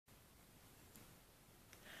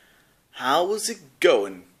How's it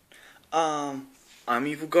going? I'm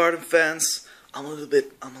EvilGardenFence. I'm a little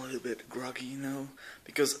bit groggy, you know,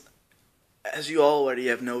 because as you already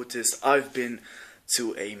have noticed, I've been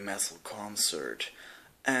to a metal concert,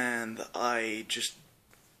 and I just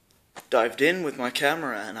dived in with my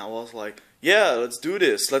camera, and I was like, yeah, let's do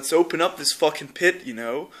this. Let's open up this fucking pit, you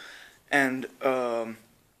know, and I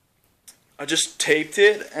just taped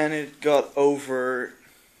it, and it got over.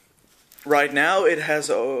 Right now, it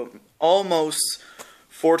has almost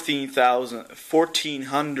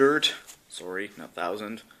 1400. Sorry, not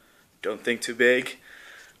thousand. Don't think too big.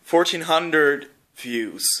 1400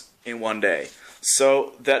 views in one day.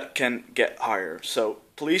 So that can get higher. So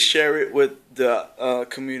please share it with the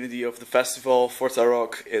community of the festival, Forza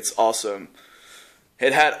Rock. It's awesome.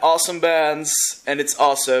 It had awesome bands, and it's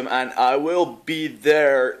awesome, and I will be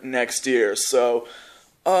there next year. So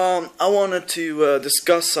I wanted to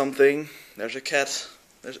discuss something. There's a cat.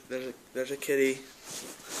 There's a kitty.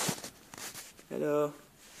 Hello.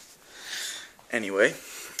 Anyway,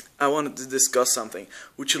 I wanted to discuss something.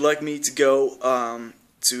 Would you like me to go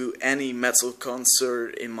to any metal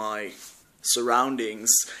concert in my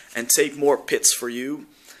surroundings and take more pits for you?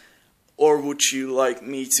 Or would you like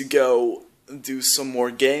me to go do some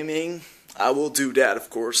more gaming? I will do that,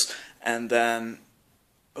 of course, and then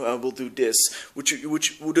I will do this.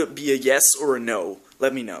 Would it be a yes or a no?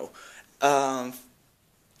 Let me know.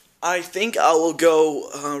 I think I will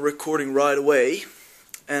go recording right away,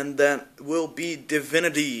 and then will be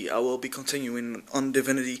Divinity. I will be continuing on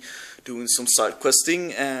Divinity, doing some side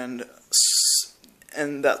questing and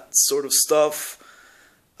that sort of stuff.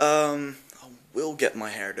 I will get my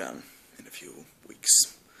hair done in a few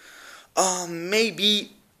weeks.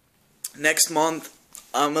 Maybe next month.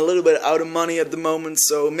 I'm a little bit out of money at the moment,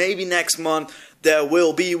 so maybe next month there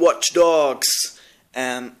will be Watch Dogs,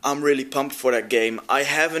 and I'm really pumped for that game. I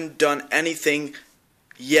haven't done anything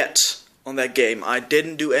yet on that game. I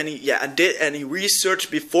didn't do any. Yeah, I did any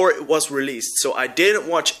research before it was released, so I didn't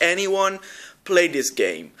watch anyone play this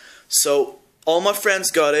game. So all my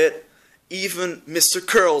friends got it. Even Mr.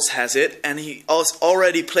 Curls has it, and he is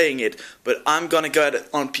already playing it. But I'm gonna get it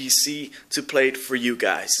on PC to play it for you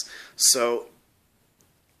guys. So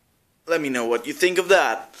let me know what you think of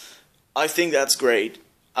that. I think that's great.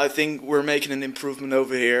 I think we're making an improvement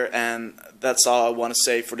over here, and that's all I want to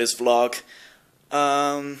say for this vlog.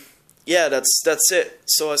 Yeah, that's it.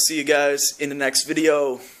 So I'll see you guys in the next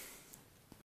video.